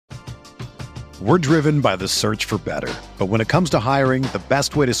We're driven by the search for better. But when it comes to hiring, the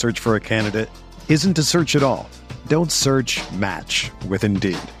best way to search for a candidate isn't to search at all. Don't search, match with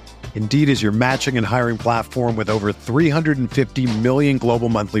Indeed. Indeed is your matching and hiring platform with over 350 million global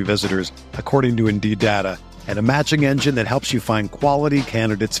monthly visitors, according to Indeed data, and a matching engine that helps you find quality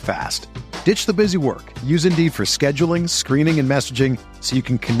candidates fast. Ditch the busy work. Use Indeed for scheduling, screening, and messaging so you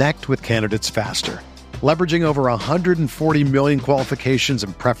can connect with candidates faster. Leveraging over 140 million qualifications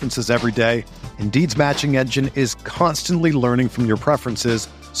and preferences every day, Indeed's matching engine is constantly learning from your preferences,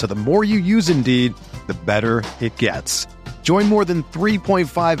 so the more you use Indeed, the better it gets. Join more than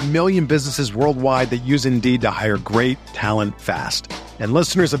 3.5 million businesses worldwide that use Indeed to hire great talent fast. And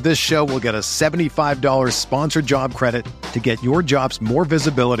listeners of this show will get a $75 sponsored job credit to get your jobs more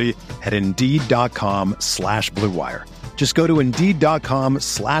visibility at Indeed.com/Blue Wire. Just go to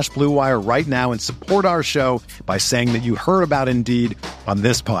Indeed.com/Blue Wire right now and support our show by saying that you heard about Indeed on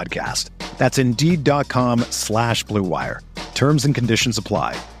this podcast. That's Indeed.com/Blue Wire. Terms and conditions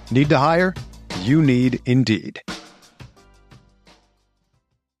apply. Need to hire? You need Indeed.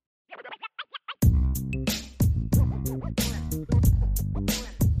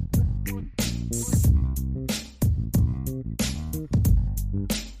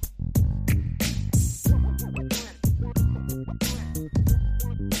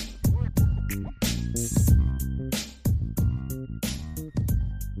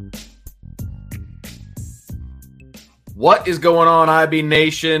 What is going on, IB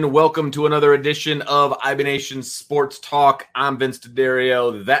Nation? Welcome to another edition of IB Nation Sports Talk. I'm Vince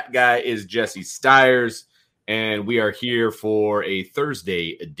D'Addario. That guy is Jesse Stiers, and we are here for a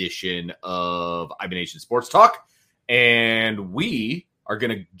Thursday edition of IB Nation Sports Talk. And we are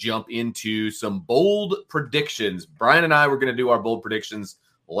going to jump into some bold predictions. Brian and I were going to do our bold predictions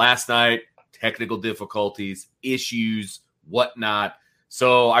last night. Technical difficulties, issues, whatnot.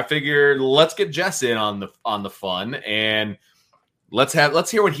 So I figured let's get Jess in on the fun, and let's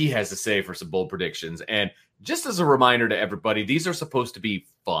hear what he has to say for some bold predictions. And just as a reminder to everybody, these are supposed to be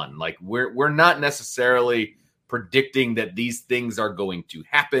fun. Like we're not necessarily predicting that these things are going to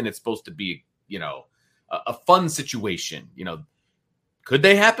happen. It's supposed to be, a fun situation. Could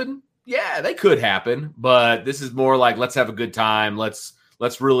they happen? Yeah, they could happen, but this is more like let's have a good time. Let's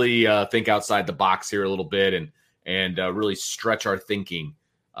really think outside the box here a little bit and really stretch our thinking.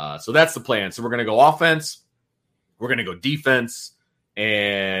 So that's the plan. So we're going to go offense. We're going to go defense.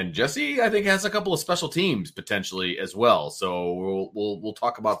 And Jesse, I think, has a couple of special teams potentially as well. So we'll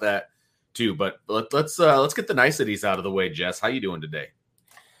talk about that too. But let's get the niceties out of the way, Jess. How you doing today?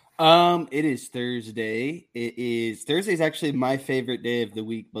 It is Thursday. Thursday's actually my favorite day of the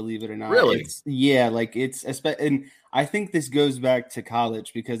week, believe it or not. Really? And I think this goes back to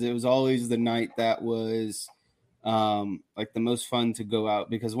college because it was always the night that was like the most fun to go out,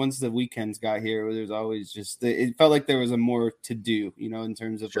 because once the weekends got here, there's always it felt like there was a more to do, in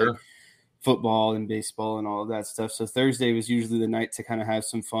terms of Sure. like football and baseball and all of that stuff. So Thursday was usually the night to kind of have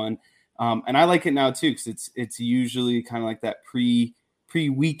some fun. And I like it now too, because it's usually kind of like that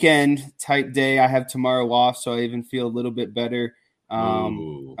pre-weekend type day. I have tomorrow off, so I even feel a little bit better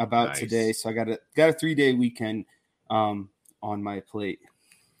about nice. today. So I got a 3-day weekend on my plate.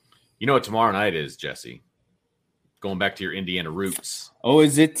 You know what tomorrow night is, Jesse? Going back to your Indiana roots. Oh,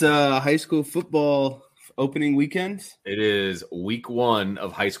 is it high school football opening weekend? It is week 1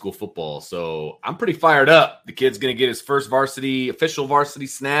 of high school football. So I'm pretty fired up. The kid's going to get his first official varsity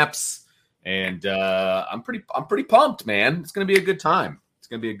snaps. And I'm pretty pumped, man. It's going to be a good time.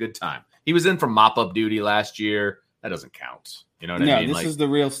 He was in for mop-up duty last year. That doesn't count. You know what I mean? No, this is the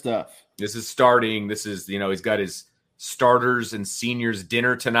real stuff. This is starting. This is, he's got his starters and seniors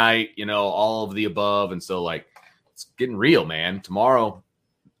dinner tonight, all of the above. And so, it's getting real, man. Tomorrow,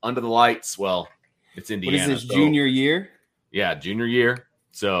 under the lights. Well, it's Indiana. What is this, junior year? Yeah, junior year.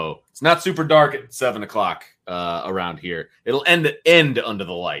 So it's not super dark at 7:00 around here. It'll end under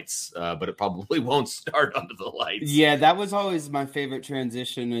the lights, but it probably won't start under the lights. Yeah, that was always my favorite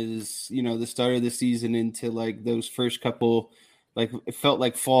transition is, the start of the season into like those first couple, like it felt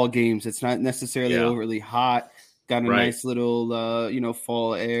like fall games. It's not necessarily overly hot. Got a nice little,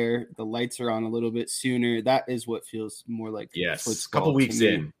 fall air. The lights are on a little bit sooner. That is what feels more like. Yes, couple weeks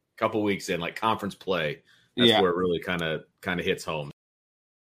in, like conference play. That's where it really kind of hits home.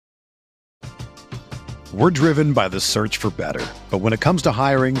 We're driven by the search for better. But when it comes to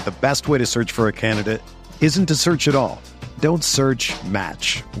hiring, the best way to search for a candidate isn't to search at all. Don't search,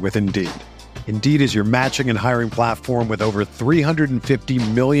 match with Indeed. Indeed is your matching and hiring platform with over 350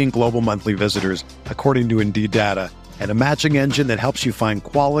 million global monthly visitors, according to Indeed data, and a matching engine that helps you find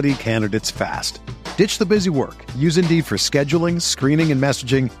quality candidates fast. Ditch the busy work. Use Indeed for scheduling, screening, and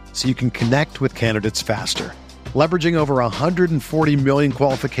messaging so you can connect with candidates faster. Leveraging over 140 million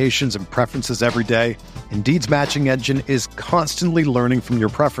qualifications and preferences every day, Indeed's matching engine is constantly learning from your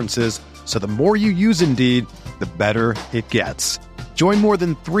preferences, so the more you use Indeed, the better it gets. Join more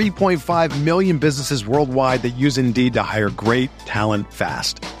than 3.5 million businesses worldwide that use Indeed to hire great talent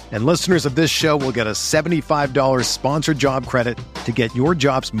fast. And listeners of this show will get a $75 sponsored job credit to get your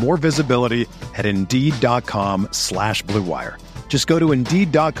jobs more visibility at Indeed.com/Blue Wire. Just go to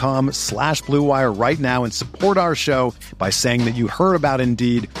Indeed.com/Blue Wire right now and support our show by saying that you heard about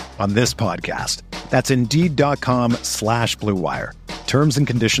Indeed on this podcast. That's Indeed.com/Blue Wire. Terms and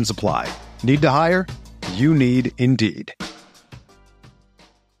conditions apply. Need to hire? You need Indeed.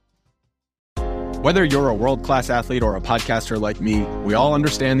 Whether you're a world-class athlete or a podcaster like me, we all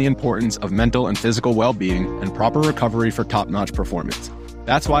understand the importance of mental and physical well-being and proper recovery for top-notch performance.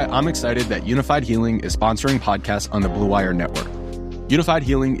 That's why I'm excited that Unified Healing is sponsoring podcasts on the Blue Wire Network. Unified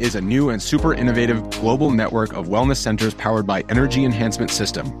Healing is a new and super innovative global network of wellness centers powered by Energy Enhancement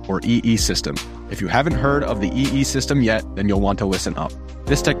System, or EE System. If you haven't heard of the EE System yet, then you'll want to listen up.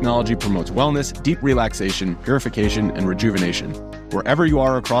 This technology promotes wellness, deep relaxation, purification, and rejuvenation. Wherever you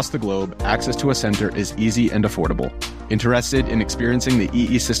are across the globe, access to a center is easy and affordable. Interested in experiencing the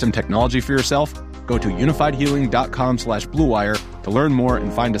EE System technology for yourself? Go to unifiedhealing.com/Blue Wire to learn more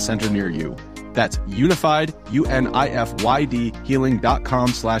and find a center near you. That's unified, UNIFYD,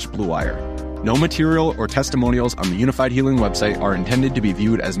 healing.com/Blue Wire. No material or testimonials on the Unified Healing website are intended to be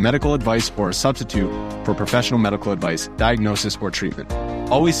viewed as medical advice or a substitute for professional medical advice, diagnosis, or treatment.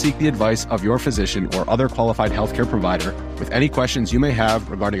 Always seek the advice of your physician or other qualified healthcare provider with any questions you may have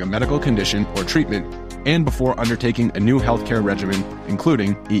regarding a medical condition or treatment and before undertaking a new healthcare regimen,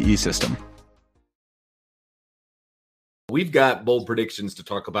 including EE System. We've got bold predictions to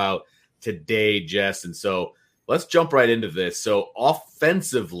talk about today, Jess, and so let's jump right into this. So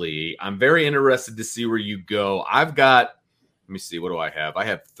offensively, I'm very interested to see where you go. Let me see, what do I have? I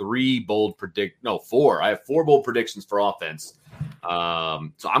have four. I have 4 bold predictions for offense. So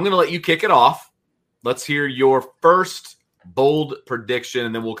I'm going to let you kick it off. Let's hear your first bold prediction,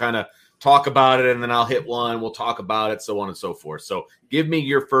 and then we'll kind of talk about it, and then I'll hit one. We'll talk about it, so on and so forth. So give me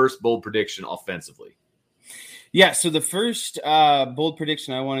your first bold prediction offensively. Yeah, so the first bold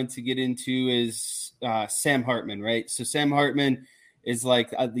prediction I wanted to get into is Sam Hartman, right? So Sam Hartman is like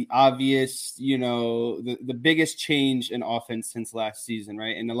the obvious, the biggest change in offense since last season,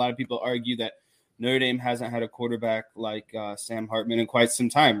 right? And a lot of people argue that Notre Dame hasn't had a quarterback like Sam Hartman in quite some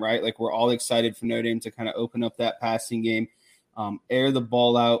time, right? Like we're all excited for Notre Dame to kind of open up that passing game, air the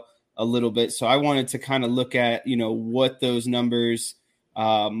ball out a little bit. So I wanted to kind of look at, what those numbers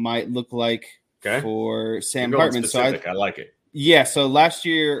might look like. Okay. For Sam Hartman. Specific. So I like it. Yeah. So last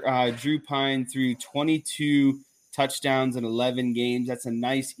year, Drew Pine threw 22 touchdowns in 11 games. That's a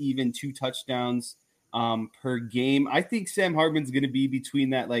nice even 2 touchdowns per game. I think Sam Hartman's going to be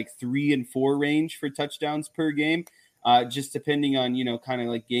between that like 3 and 4 range for touchdowns per game, just depending on, kind of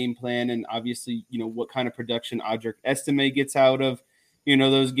like game plan and obviously, what kind of production Audric Estime gets out of,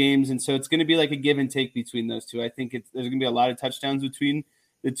 those games. And so it's going to be like a give and take between those two. I think there's going to be a lot of touchdowns between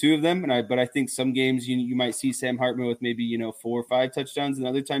the two of them, but I think some games you might see Sam Hartman with maybe 4 or 5 touchdowns, and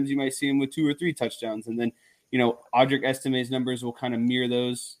other times you might see him with 2 or 3 touchdowns, and then Audric Estime's numbers will kind of mirror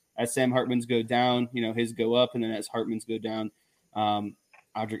those as Sam Hartman's go down, his go up, and then as Hartman's go down,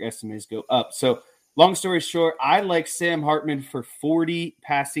 Audric Estime's go up. So long story short, I like Sam Hartman for 40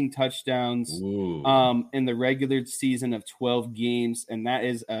 passing touchdowns in the regular season of 12 games, and that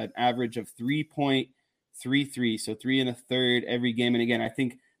is an average of 3.33, so 3 1/3 every game. And again, I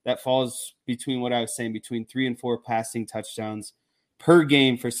think that falls between what I was saying, between 3 and 4 passing touchdowns per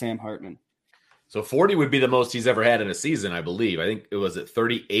game for Sam Hartman. So 40 would be the most he's ever had in a season, I believe. I think it was at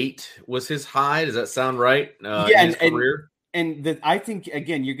 38 was his high. Does that sound right? Yeah, in his career? I think,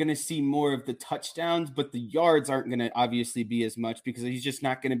 again, you're going to see more of the touchdowns, but the yards aren't going to obviously be as much because he's just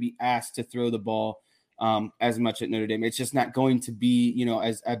not going to be asked to throw the ball as much at Notre Dame. It's just not going to be,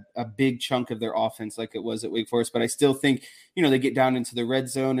 as a big chunk of their offense like it was at Wake Forest. But I still think, they get down into the red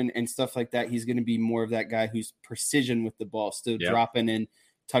zone and stuff like that. He's going to be more of that guy who's precision with the ball, still dropping in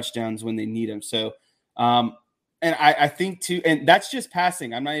touchdowns when they need him. So, and I think too, and that's just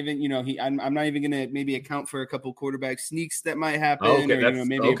passing. I'm not even, I'm not even going to maybe account for a couple quarterback sneaks that might happen or,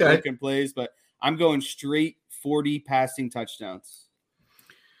 maybe a broken plays, but I'm going straight 40 passing touchdowns.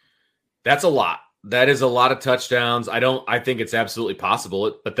 That's a lot. That is a lot of touchdowns. I think it's absolutely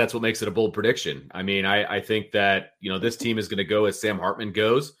possible, but that's what makes it a bold prediction. I mean, I think that, this team is going to go as Sam Hartman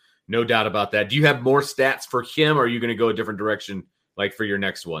goes. No doubt about that. Do you have more stats for him, or are you going to go a different direction, like for your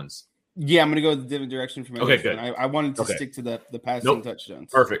next ones? Yeah, I'm going to go the different direction from my Okay, next good. one. I wanted to stick to the passing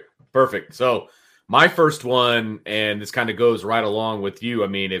touchdowns. Perfect. So my first one, and this kind of goes right along with you. I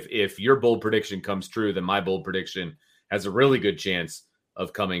mean, if your bold prediction comes true, then my bold prediction has a really good chance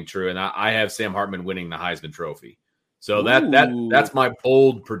of coming true. And I have Sam Hartman winning the Heisman Trophy. So that's my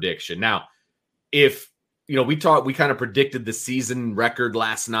bold prediction. Now, if we kind of predicted the season record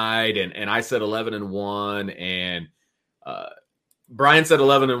last night, and I said 11-1, and Brian said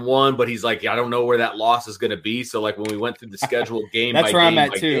 11-1, but he's like, I don't know where that loss is going to be. So like when we went through the schedule game that's by where game I'm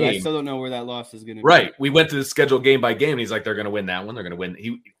at by too. game, I still don't know where that loss is going to be. Right. We went through the schedule game by game. And he's like, they're going to win that one. They're going to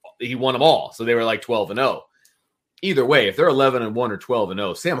win. He won them all. So they were like 12-0. Either way, if they're 11-1 or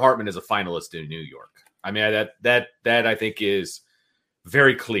 12-0, Sam Hartman is a finalist in New York. I mean, that I think is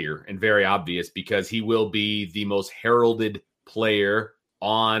very clear and very obvious, because he will be the most heralded player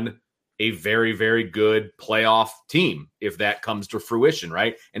on a very, very good playoff team if that comes to fruition,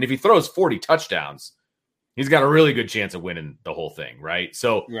 right? And if he throws 40 touchdowns, he's got a really good chance of winning the whole thing, right?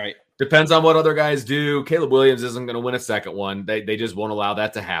 So depends on what other guys do. Caleb Williams isn't going to win a second one. They just won't allow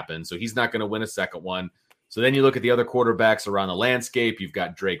that to happen. So he's not going to win a second one. So then you look at the other quarterbacks around the landscape. You've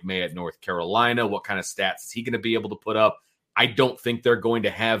got Drake May at North Carolina. What kind of stats is he going to be able to put up? I don't think they're going to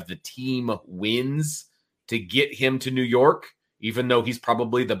have the team wins to get him to New York, even though he's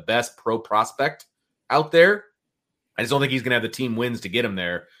probably the best pro prospect out there. I just don't think he's going to have the team wins to get him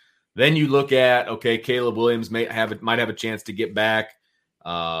there. Then you look at, okay, Caleb Williams might have a chance to get back.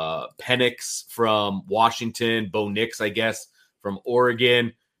 Penix from Washington, Bo Nix, I guess, from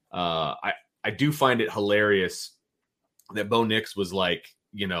Oregon. I do find it hilarious that Bo Nix was like,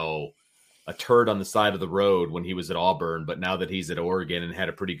 a turd on the side of the road when he was at Auburn, but now that he's at Oregon and had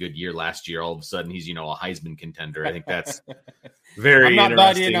a pretty good year last year, all of a sudden he's, a Heisman contender. I think that's very I'm not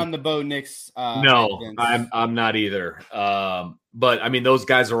bought interesting. in on the Bo Nix. No, I'm not either. But I mean, those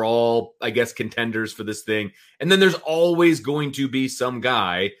guys are all, I guess, contenders for this thing. And then there's always going to be some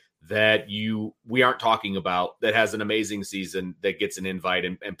guy that we aren't talking about that has an amazing season that gets an invite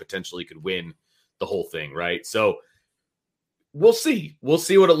and potentially could win the whole thing, right? So we'll see. We'll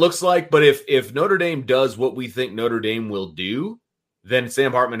see what it looks like. But if Notre Dame does what we think Notre Dame will do, then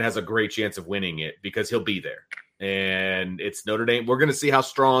Sam Hartman has a great chance of winning it because he'll be there. And it's Notre Dame. We're going to see how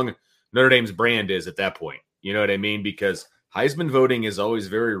strong Notre Dame's brand is at that point. You know what I mean? Because Heisman voting is always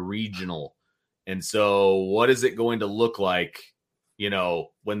very regional. And so what is it going to look like,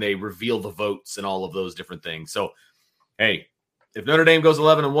 when they reveal the votes and all of those different things? So, hey, if Notre Dame goes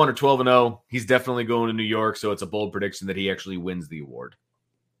 11-1 or 12-0, he's definitely going to New York. So it's a bold prediction that he actually wins the award.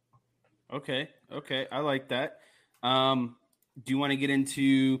 Okay. I like that. Do you want to get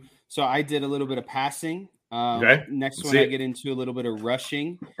into? So I did a little bit of passing. Okay. Next one, I get into a little bit of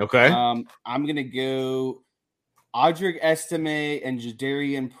rushing. Okay. I'm gonna go. Audric Estime and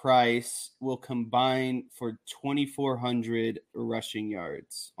Jadarian Price will combine for 2,400 rushing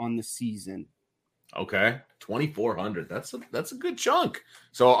yards on the season. Okay, 2,400. That's a good chunk.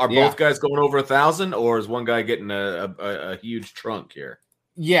 So are both guys going over 1,000, or is one guy getting a huge trunk here?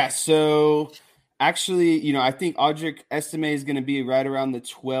 Yeah. So actually, I think Audric Estime is going to be right around the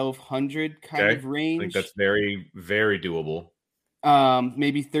 1,200 kind of range. I think that's very, very doable.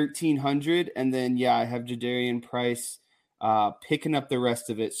 Maybe 1,300, and then I have Jadarian Price picking up the rest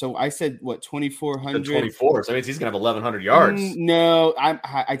of it. So I said 2,400. 24. So that means he's gonna have 1,100 yards. No,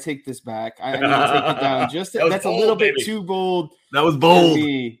 I take this back. I need to take it down. Just that's bold, a little bit too bold. That was bold. For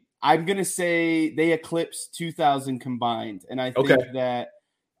me. I'm gonna say they eclipse 2,000 combined, and I think that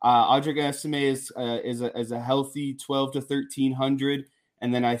Audric Estime is a healthy 12 to 1,300.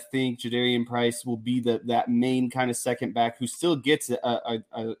 And then I think Jadarian Price will be that main kind of second back who still gets a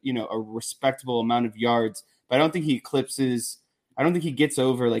respectable amount of yards, but I don't think he eclipses. I don't think he gets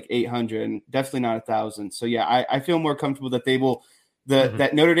over like 800, and definitely not 1,000. So I feel more comfortable that they will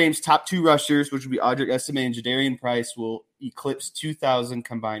that Notre Dame's top two rushers, which would be Audric Estime and Jadarian Price, will eclipse 2,000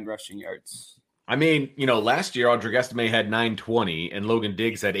 combined rushing yards. I mean, last year Audric Estime had 920 and Logan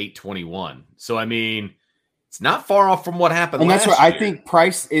Diggs had 821. So I mean, it's not far off from what happened. And that's what year. I think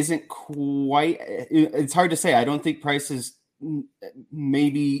Price isn't quite. It's hard to say. I don't think Price is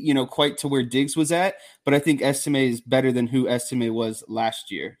maybe quite to where Diggs was at, but I think Estime is better than who Estime was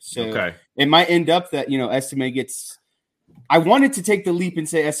last year. So it might end up that Estime gets. I wanted to take the leap and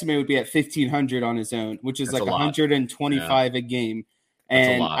say Estime would be at 1,500 on his own, which is like 125 a game.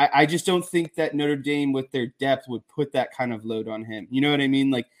 And I just don't think that Notre Dame with their depth would put that kind of load on him. You know what I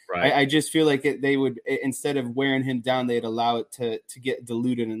mean? Like, I just feel like they would, instead of wearing him down, they'd allow it to get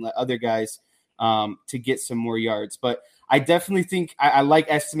diluted and let other guys to get some more yards. But I definitely think I like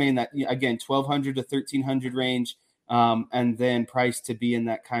Estime in that, again, 1,200 to 1,300 range. and then Price to be in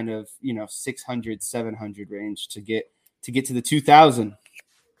that kind of 600, 700 range to get to the 2,000.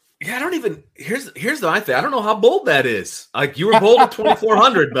 Yeah, I don't even. Here's the thing. I don't know how bold that is. Like, you were bold at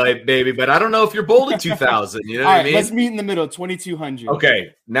 2,400, baby, but I don't know if you're bold at 2,000. You know what I mean? Let's meet in the middle, 2,200.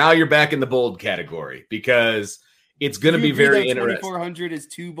 Okay, now you're back in the bold category because it's going to be very interesting. 2,400 is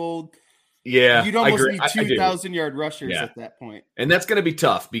too bold. Yeah, you'd almost need 2,000-yard rushers at that point, and that's going to be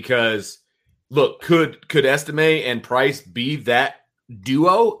tough because look, could Estime and Price be that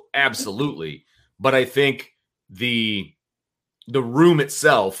duo? Absolutely, but I think the room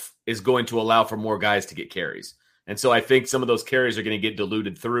itself is going to allow for more guys to get carries. And so I think some of those carries are going to get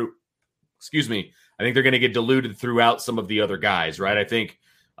diluted through, I think they're going to get diluted throughout some of the other guys, right? I think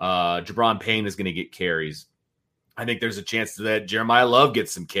Jabron Payne is going to get carries. I think there's a chance that Jeremiah Love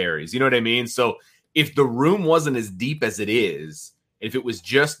gets some carries. You know what I mean? So if the room wasn't as deep as it is, if it was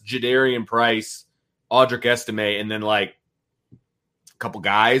just Jadarian Price, Audric Estime, and then like a couple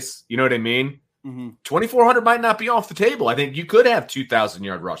guys, you know what I mean? 2,400 might not be off the table. I think you could have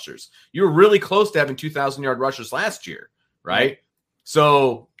 2,000-yard rushers. You were really close to having 2,000-yard rushers last year, right?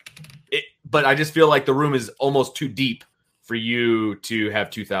 So, but I just feel like the room is almost too deep for you to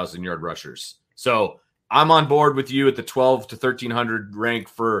have 2,000-yard rushers. So I'm on board with you at the 12 to 1,300 rank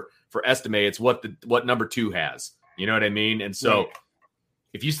for Estime. It's what number 2 has. You know what I mean? And so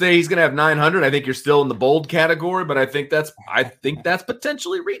if you say he's going to have 900, I think you're still in the bold category, but I think that's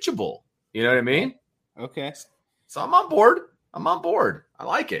potentially reachable. You know what I mean? Okay. So I'm on board. I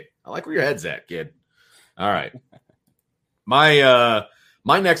like it. I like where your head's at, kid. All right. My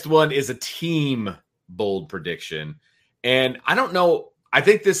next one is a team bold prediction. And I don't know. I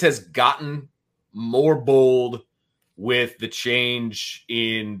think this has gotten more bold with the change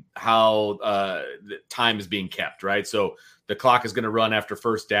in how the time is being kept, right? So the clock is going to run after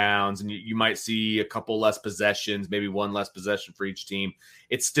first downs, and you might see a couple less possessions, maybe one less possession for each team.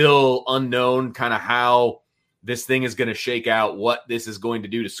 It's still unknown kind of how this thing is going to shake out, what this is going to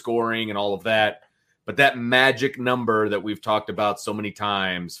do to scoring and all of that. But that magic number that we've talked about so many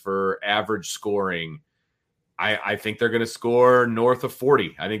times for average scoring, I think they're going to score north of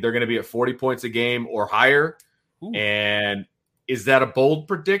 40. I think they're going to be at 40 points a game or higher. Ooh. And is that a bold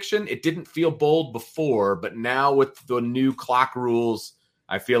prediction? It didn't feel bold before, but now with the new clock rules,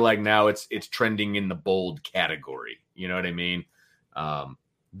 I feel like now it's trending in the bold category. You know what I mean?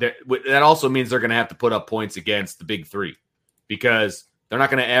 That also means they're going to have to put up points against the big three because they're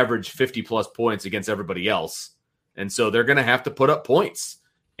not going to average 50-plus points against everybody else. And so they're going to have to put up points.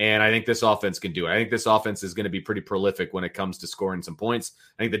 And I think this offense can do it. I think this offense is going to be pretty prolific when it comes to scoring some points.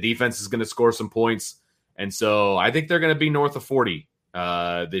 I think the defense is going to score some points. And so I think they're going to be north of 40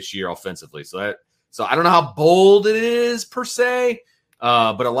 this year offensively. So I don't know how bold it is per se,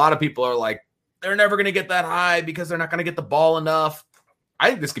 but a lot of people are like, they're never going to get that high because they're not going to get the ball enough. I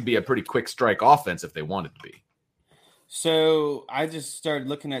think this could be a pretty quick strike offense if they want it to be. So I just started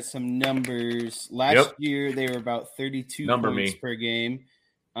looking at some numbers. Last year, they were about 32 points per game.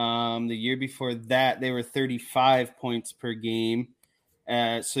 The year before that, they were 35 points per game.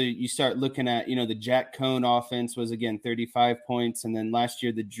 So you start looking at, the Jack Cohn offense was, again, 35 points. And then last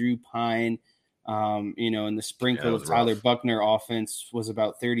year, the Drew Pine, and the sprinkle of Tyler Buckner offense was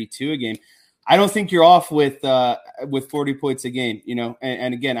about 32 a game. I don't think you're off with 40 points a game,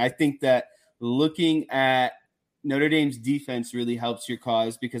 and again, I think that looking at Notre Dame's defense really helps your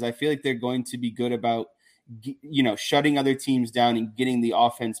cause because I feel like they're going to be good about, shutting other teams down and getting the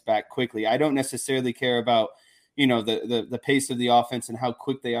offense back quickly. I don't necessarily care about, the pace of the offense and how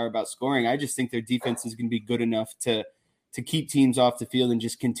quick they are about scoring. I just think their defense is going to be good enough to keep teams off the field and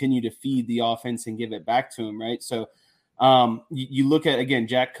just continue to feed the offense and give it back to them, right? So you look at, again,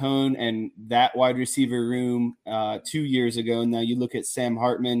 Jack Cohn and that wide receiver room 2 years ago. Now you look at Sam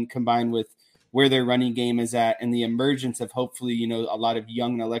Hartman combined with where their running game is at and the emergence of hopefully, a lot of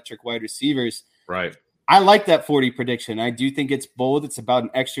young and electric wide receivers. Right. I like that 40 prediction. I do think it's bold. It's about an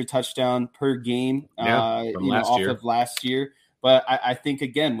extra touchdown per game of last year. But I think,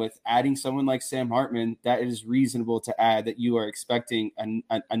 again, with adding someone like Sam Hartman, that is reasonable to add that you are expecting an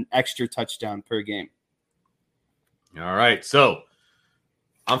extra touchdown per game. All right. So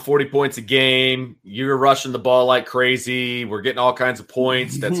I'm 40 points a game. You're rushing the ball like crazy. We're getting all kinds of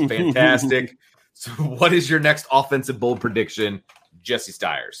points. That's fantastic. So what is your next offensive bold prediction, Jesse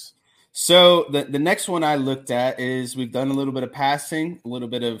Stiers? So the next one I looked at is we've done a little bit of passing, a little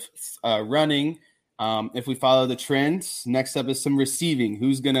bit of running. If we follow the trends, next up is some receiving.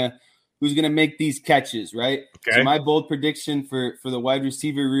 Who's gonna make these catches, right? Okay. So my bold prediction for the wide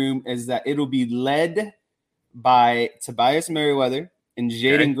receiver room is that it'll be led by Tobias Merriweather and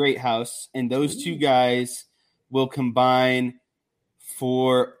Jaden Greathouse, and those two guys will combine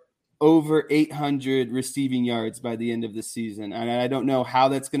for over 800 receiving yards by the end of the season. And I don't know how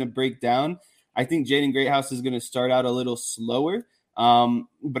that's going to break down. I think Jaden Greathouse is going to start out a little slower.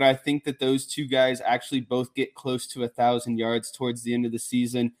 But I think that those two guys actually both get close to 1,000 yards towards the end of the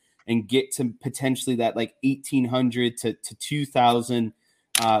season and get to potentially that like 1,800 to 2,000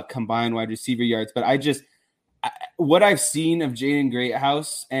 combined wide receiver yards. But what I've seen of Jaden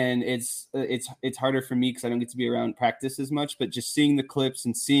Greathouse, and it's harder for me because I don't get to be around practice as much, but just seeing the clips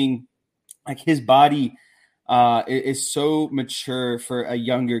and seeing like his body is so mature for a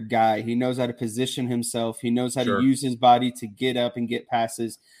younger guy. He knows how to position himself. He knows how to use his body to get up and get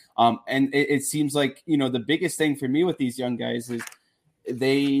passes. And it seems like, the biggest thing for me with these young guys is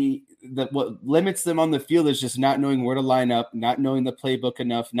what limits them on the field is just not knowing where to line up, not knowing the playbook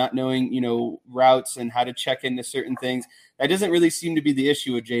enough, not knowing, routes and how to check into certain things. That doesn't really seem to be the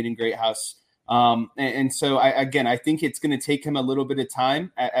issue with Jaden Greathouse. And so I think it's going to take him a little bit of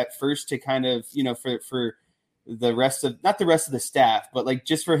time at first to kind of, for the rest of, not the rest of the staff, but like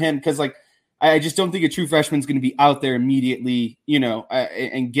just for him. Cause like, I just don't think a true freshman is going to be out there immediately,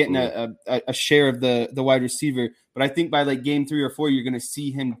 and getting a share of the wide receiver. But I think by like game 3 or 4, you're going to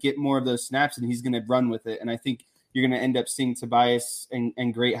see him get more of those snaps and he's going to run with it. And I think you're going to end up seeing Tobias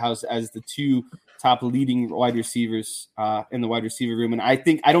and Greathouse as the two top leading wide receivers in the wide receiver room. And I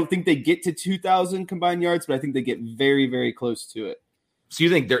don't think they get to 2,000 combined yards, but I think they get very, very close to it. So you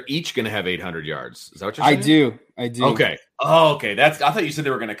think they're each going to have 800 yards? Is that what you're saying? I do. Okay. Oh, okay. I thought you said they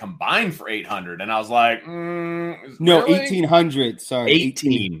were going to combine for 800, and I was like, no, really? 1,800. Sorry,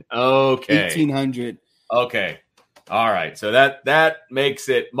 18. Okay, 1,800. Okay, all right. So that makes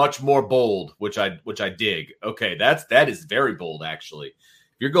it much more bold, which I dig. Okay, that is very bold actually.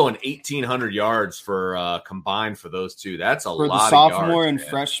 You're going 1,800 yards for combined for those two. That's a lot of yards. For the sophomore and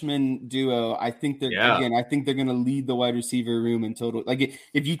freshman duo, I think they're going to lead the wide receiver room in total. Like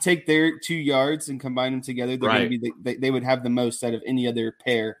if you take their 2 yards and combine them together, they're going to be they would have the most out of any other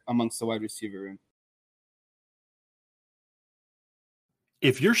pair amongst the wide receiver room.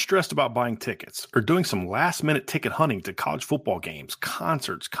 If you're stressed about buying tickets or doing some last-minute ticket hunting to college football games,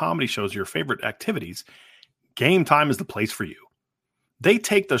 concerts, comedy shows, your favorite activities, Game Time is the place for you. They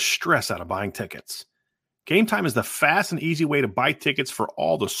take the stress out of buying tickets. Game Time is the fast and easy way to buy tickets for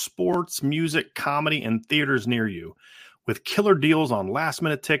all the sports, music, comedy, and theaters near you. With killer deals on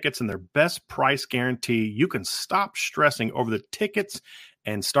last-minute tickets and their best price guarantee, you can stop stressing over the tickets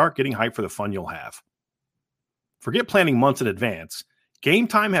and start getting hyped for the fun you'll have. Forget planning months in advance. Game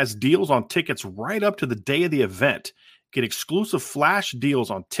Time has deals on tickets right up to the day of the event. Get exclusive flash deals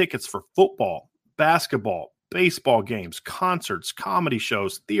on tickets for football, basketball, baseball games, concerts, comedy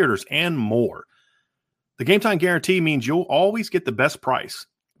shows, theaters, and more. The Game Time guarantee means you'll always get the best price.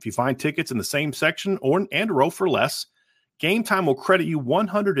 If you find tickets in the same section and row for less, Game Time will credit you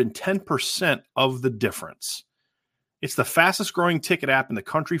 110% of the difference. It's the fastest growing ticket app in the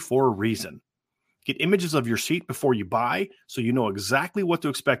country for a reason. Get images of your seat before you buy so you know exactly what to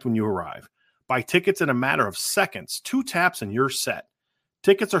expect when you arrive. Buy tickets in a matter of seconds, 2 taps and you're set.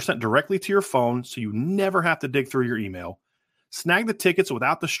 Tickets are sent directly to your phone so you never have to dig through your email. Snag the tickets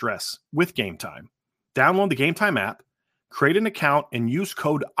without the stress with Game Time. Download the Game Time app, create an account, and use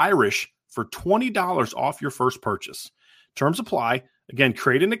code IRISH for $20 off your first purchase. Terms apply. Again,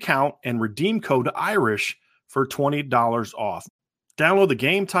 create an account and redeem code IRISH for $20 off. Download the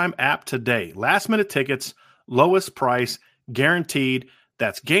Game Time app today. Last minute tickets, lowest price, guaranteed.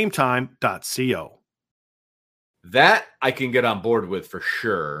 That's gametime.co. That I can get on board with for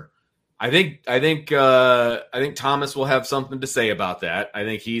sure. I think Thomas will have something to say about that. I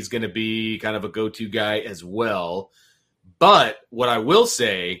think he's going to be kind of a go-to guy as well. But what I will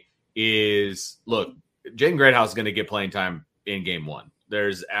say is, look, Jaden Greathouse is going to get playing time in game 1.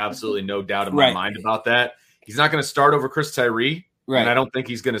 There's absolutely no doubt in my mind about that. He's not going to start over Chris Tyree. And I don't think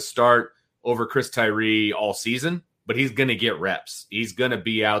he's going to start over Chris Tyree all season, but he's going to get reps. He's going to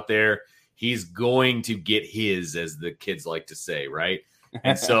be out there. He's going to get his, as the kids like to say, right?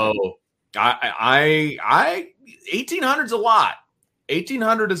 And so I 1,800 is a lot.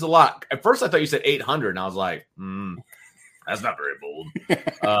 1,800 is a lot. At first I thought you said 800, and I was like, that's not very bold.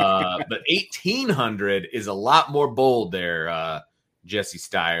 But 1,800 is a lot more bold there, Jesse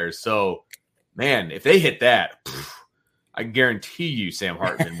Stiers. So, man, if they hit that, I guarantee you Sam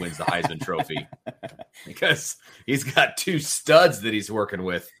Hartman wins the Heisman Trophy because he's got 2 studs that he's working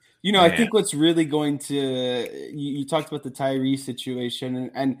with. Man. I think what's really going to you talked about the Tyree situation,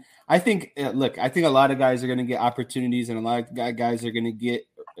 and I think a lot of guys are going to get opportunities, and a lot of guys are going to get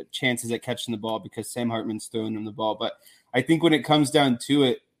chances at catching the ball because Sam Hartman's throwing them the ball. But I think when it comes down to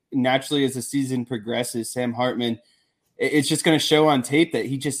it, naturally as the season progresses, Sam Hartman, it's just going to show on tape that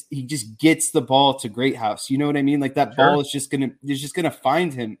he just gets the ball to Greathouse. You know what I mean? Like that ball is just going to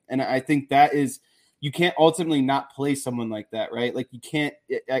find him. And I think that is, you can't ultimately not play someone like that, right? Like you can't,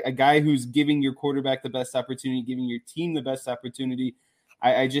 a guy who's giving your quarterback the best opportunity, giving your team the best opportunity.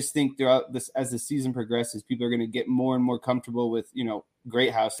 I just think throughout this, as the season progresses, people are going to get more and more comfortable with,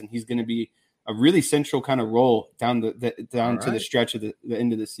 Greathouse, and he's going to be a really central kind of role down to the stretch of the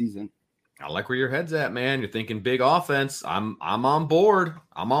end of the season. I like where your head's at, man. You're thinking big offense. I'm on board.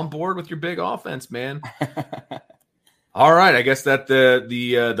 I'm on board with your big offense, man. All right, I guess that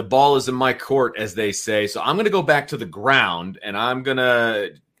the ball is in my court, as they say. So I'm going to go back to the ground, and I'm going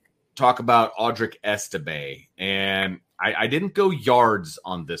to talk about Audric Estime. And I didn't go yards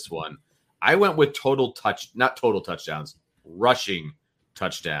on this one. I went with not total touchdowns, rushing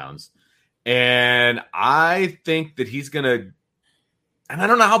touchdowns. And I think that he's going to, and I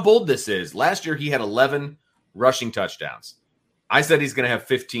don't know how bold this is. Last year, he had 11 rushing touchdowns. I said he's going to have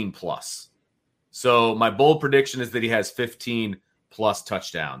 15 plus. So my bold prediction is that he has 15 plus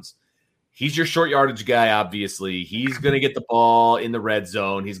touchdowns. He's your short yardage guy, obviously. He's going to get the ball in the red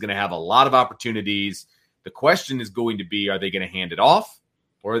zone. He's going to have a lot of opportunities. The question is going to be, are they going to hand it off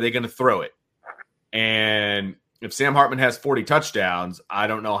or are they going to throw it? And if Sam Hartman has 40 touchdowns, I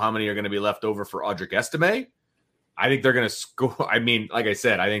don't know how many are going to be left over for Audric Estime. I think they're going to score. I mean, like I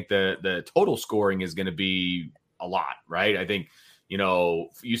said, I think the total scoring is going to be a lot, right? I think,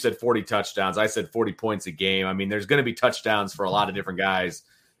 you said 40 touchdowns. I said 40 points a game. I mean, there's going to be touchdowns for a lot of different guys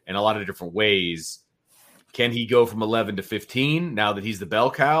in a lot of different ways. Can he go from 11 to 15 now that he's the bell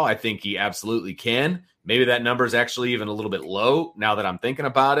cow? I think he absolutely can. Maybe that number is actually even a little bit low now that I'm thinking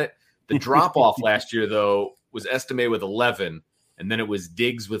about it. The drop-off last year, though, was Estime with 11, and then it was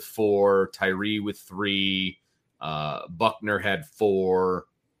Diggs with 4, Tyree with 3, Buckner had 4,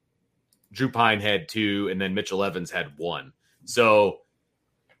 Drew Pine had 2, and then Mitchell Evans had 1. So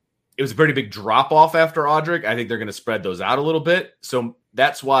it was a pretty big drop-off after Audric. I think they're going to spread those out a little bit. So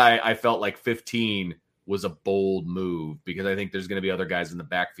that's why I felt like 15 was a bold move, because I think there's going to be other guys in the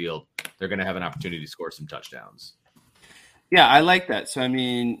backfield. They're going to have an opportunity to score some touchdowns. Yeah, I like that. So, I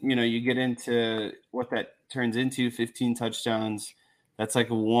mean, you get into what that turns into, 15 touchdowns. That's like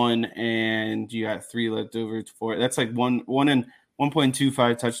 1, and you got 3 left over for it. That's like 1 and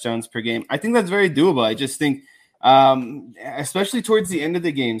 1.25 touchdowns per game. I think that's very doable. I just think, especially towards the end of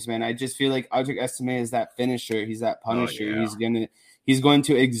the games, man, I just feel like Audric Estime is that finisher. He's that punisher. Oh, yeah. He's going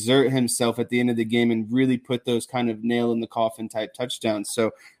to exert himself at the end of the game and really put those kind of nail in the coffin type touchdowns.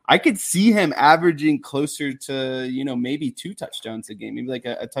 So I could see him averaging closer to, maybe 2 touchdowns a game, maybe like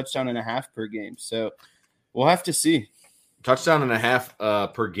a touchdown and a half per game. So we'll have to see. Touchdown and a half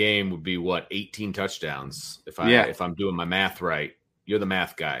per game would be what, 18 touchdowns if I'm doing my math right. You're the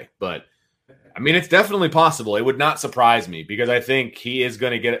math guy, but I mean, it's definitely possible. It would not surprise me, because I think he is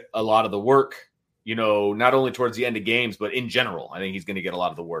going to get a lot of the work, not only towards the end of games, but in general. I think he's going to get a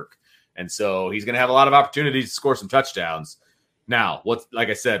lot of the work. And so he's going to have a lot of opportunities to score some touchdowns. Now, like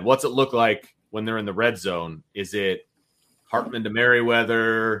I said, what's it look like when they're in the red zone? Is it Hartman to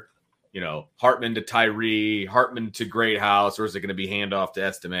Merriweather, Hartman to Tyree, Hartman to Greathouse, or is it going to be handoff to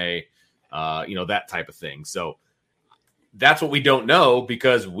Estime? That type of thing. So that's what we don't know,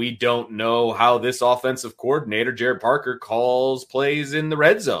 because we don't know how this offensive coordinator, Jared Parker, calls plays in the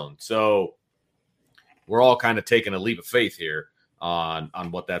red zone. So we're all kind of taking a leap of faith here on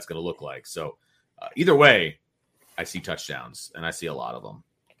what that's going to look like. So either way, I see touchdowns, and I see a lot of them.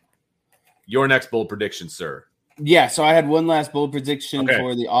 Your next bold prediction, sir. Yeah, so I had one last bold prediction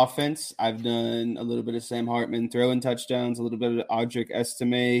for the offense. I've done a little bit of Sam Hartman throwing touchdowns, a little bit of Audric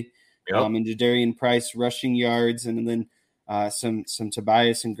Estime, and Jadarian Price rushing yards, and then some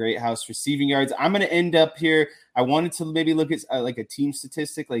Tobias and Greathouse receiving yards. I'm going to end up here. I wanted to maybe look at like a team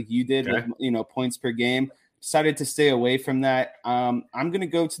statistic like you did, with, points per game. Decided to stay away from that. I'm going to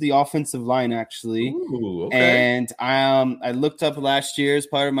go to the offensive line, actually. Ooh, okay. And I looked up last year as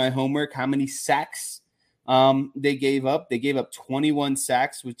part of my homework how many sacks they gave up. They gave up 21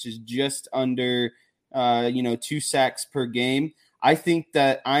 sacks, which is just under 2 sacks per game. I think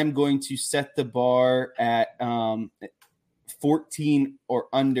that I'm going to set the bar at 14 or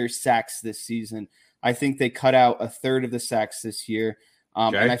under sacks this season. I think they cut out a third of the sacks this year.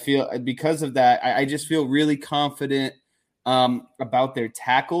 And I feel because of that, I just feel really confident about their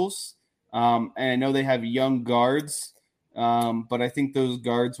tackles. And I know they have young guards, but I think those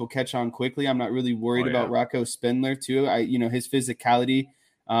guards will catch on quickly. I'm not really worried about Rocco Spindler too. His physicality.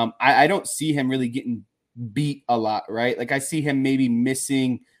 I don't see him really getting beat a lot, right? Like I see him maybe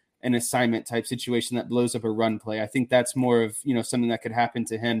missing an assignment type situation that blows up a run play. I think that's more of, something that could happen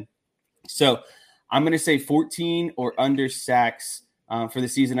to him. So I'm going to say 14 or under sacks for the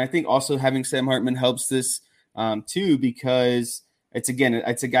season. I think also having Sam Hartman helps this too, because it's a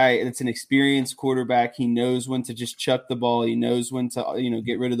guy, it's an experienced quarterback. He knows when to just chuck the ball. He knows when to,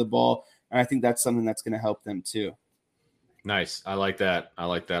 get rid of the ball. And I think that's something that's going to help them too. Nice. I like that. I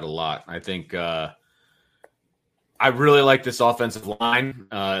like that a lot. I think I really like this offensive line,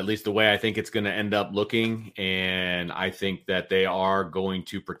 at least the way I think it's going to end up looking. And I think that they are going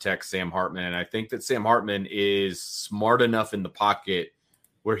to protect Sam Hartman. And I think that Sam Hartman is smart enough in the pocket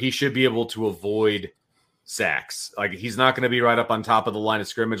where he should be able to avoid sacks. Like, he's not going to be right up on top of the line of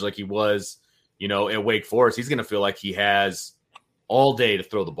scrimmage like he was, at Wake Forest. He's going to feel like he has all day to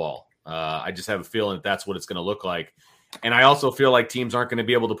throw the ball. I just have a feeling that that's what it's going to look like. And I also feel like teams aren't going to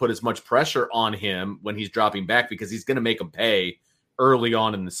be able to put as much pressure on him when he's dropping back, because he's going to make them pay early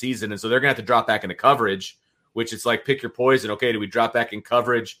on in the season. And so they're going to have to drop back into coverage, which it's like, pick your poison. Okay, do we drop back in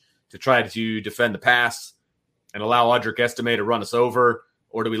coverage to try to defend the pass and allow Audric Estime to run us over?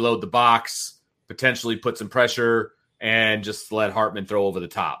 Or do we load the box, potentially put some pressure, and just let Hartman throw over the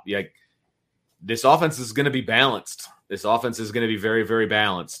top? Yeah, this offense is going to be balanced. This offense is going to be very, very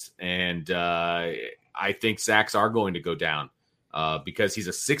balanced. And I think sacks are going to go down because he's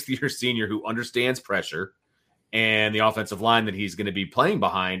a sixth-year senior who understands pressure, and the offensive line that he's going to be playing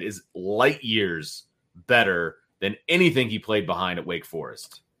behind is light years better than anything he played behind at Wake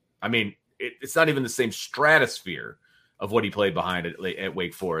Forest. I mean, it's not even the same stratosphere of what he played behind at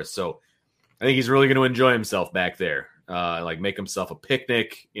Wake Forest. So I think he's really going to enjoy himself back there, make himself a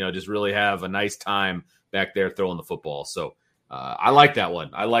picnic, just really have a nice time back there throwing the football. So I like that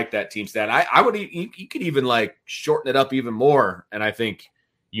one. I like that team stat. You could even shorten it up even more, and I think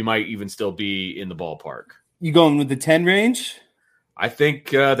you might even still be in the ballpark. You going with the 10 range? I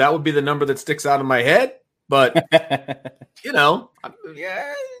think that would be the number that sticks out in my head, but yeah.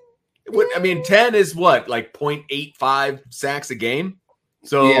 I mean, 10 is what, 0.85 sacks a game?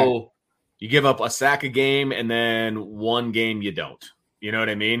 So you give up a sack a game, and then one game you don't. You know what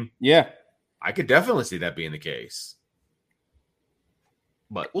I mean? Yeah. I could definitely see that being the case.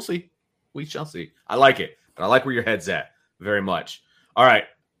 But we'll see. We shall see. I like it, but I like where your head's at very much. All right.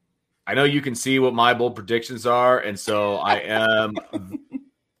 I know you can see what my bold predictions are, and so I am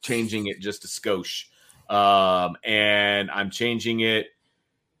changing it just a skosh. And I'm changing it.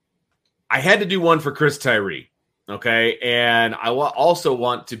 I had to do one for Chris Tyree, okay? And I also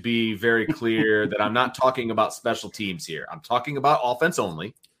want to be very clear that I'm not talking about special teams here. I'm talking about offense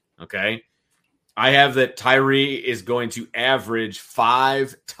only, okay? I have that Tyree is going to average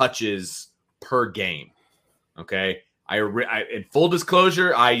 5 touches per game, okay? In full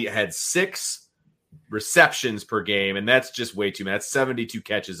disclosure, I had 6 receptions per game, and that's just way too many. That's 72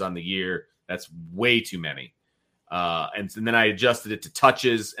 catches on the year. That's way too many. And then I adjusted it to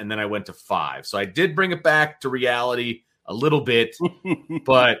touches, and then I went to 5. So I did bring it back to reality a little bit,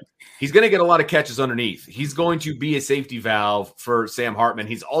 but he's going to get a lot of catches underneath. He's going to be a safety valve for Sam Hartman.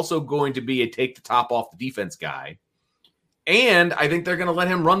 He's also going to be a take the top off the defense guy. And I think they're going to let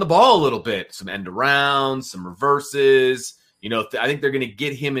him run the ball a little bit. Some end arounds, some reverses. I think they're going to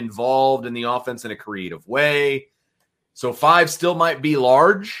get him involved in the offense in a creative way. So 5 still might be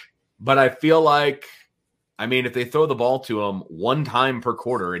large, but I feel like, if they throw the ball to him 1 time per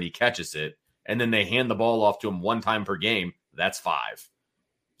quarter and he catches it, and then they hand the ball off to him 1 time per game, that's 5.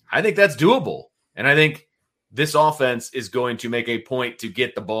 I think that's doable. And I think this offense is going to make a point to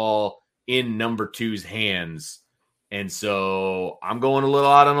get the ball in number 2's hands. And so I'm going a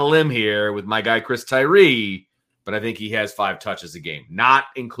little out on a limb here with my guy, Chris Tyree, but I think he has 5 touches a game, not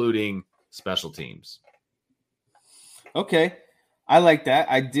including special teams. Okay. I like that.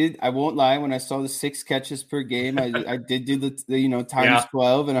 I won't lie. When I saw the 6 catches per game, I did do the times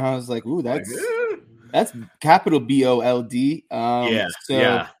 12, and I was like, ooh, that's capital BOLD.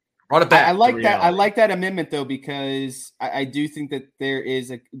 So brought it back. I like that. I like that amendment though, because I do think that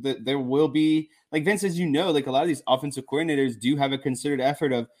there will be, like Vince, as a lot of these offensive coordinators do have a considered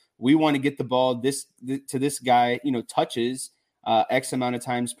effort of, we want to get the ball to this guy, touches X amount of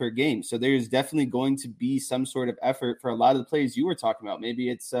times per game. So there's definitely going to be some sort of effort for a lot of the plays you were talking about.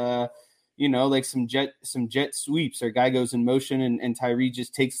 Maybe it's some jet sweeps, or guy goes in motion and Tyree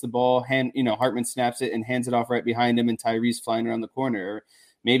just takes the ball, Hartman snaps it and hands it off right behind him, and Tyree's flying around the corner. Or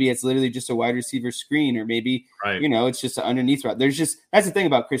maybe it's literally just a wide receiver screen, or maybe it's just an underneath route. That's the thing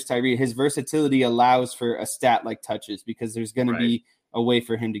about Chris Tyree. His versatility allows for a stat like touches, because there's going to be a way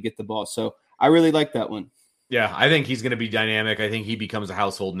for him to get the ball. So I really like that one. Yeah, I think he's going to be dynamic. I think he becomes a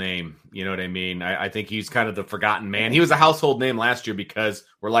household name. You know what I mean? I think he's kind of the forgotten man. He was a household name last year because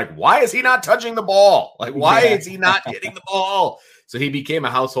we're like, why is he not touching the ball? Like, why is he not hitting the ball? So he became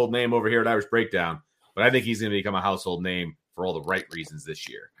a household name over here at Irish Breakdown. But I think he's going to become a household name for all the right reasons this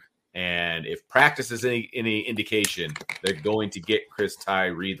year. And if practice is any indication, they're going to get Chris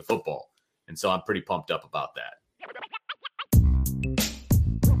Tyree the football. And so I'm pretty pumped up about that.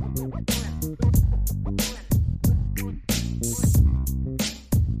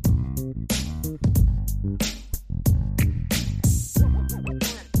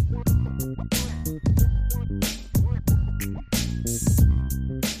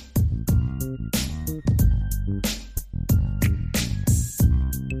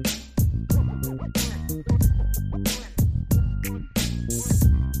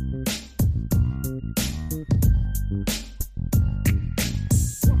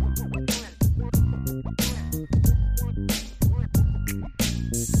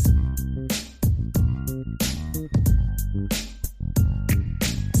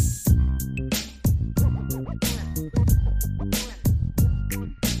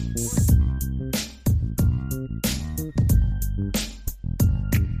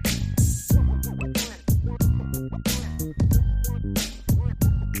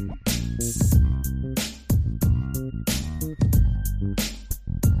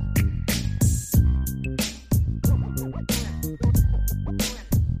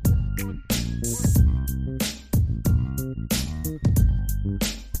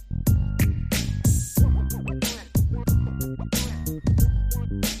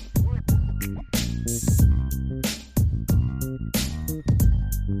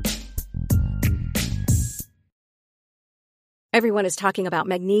 Everyone is talking about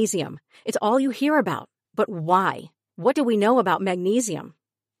magnesium. It's all you hear about. But why? What do we know about magnesium?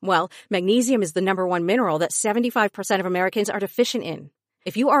 Well, magnesium is the number one mineral that 75% of Americans are deficient in.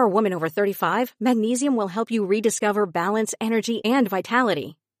 If you are a woman over 35, magnesium will help you rediscover balance, energy, and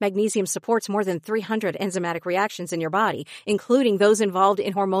vitality. Magnesium supports more than 300 enzymatic reactions in your body, including those involved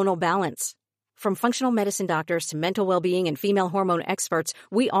in hormonal balance. From functional medicine doctors to mental well-being and female hormone experts,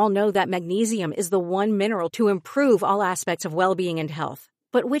 we all know that magnesium is the one mineral to improve all aspects of well-being and health.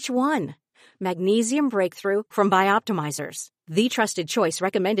 But which one? Magnesium Breakthrough from Bioptimizers, the trusted choice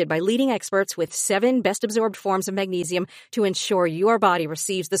recommended by leading experts with 7 best-absorbed forms of magnesium to ensure your body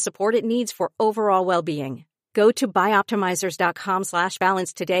receives the support it needs for overall well-being. Go to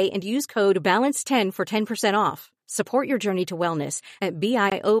bioptimizers.com/balance today and use code BALANCE10 for 10% off. Support your journey to wellness at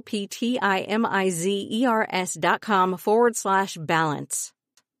bioptimizers.com/balance.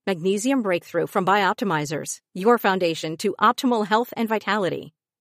 Magnesium Breakthrough from Bioptimizers, your foundation to optimal health and vitality.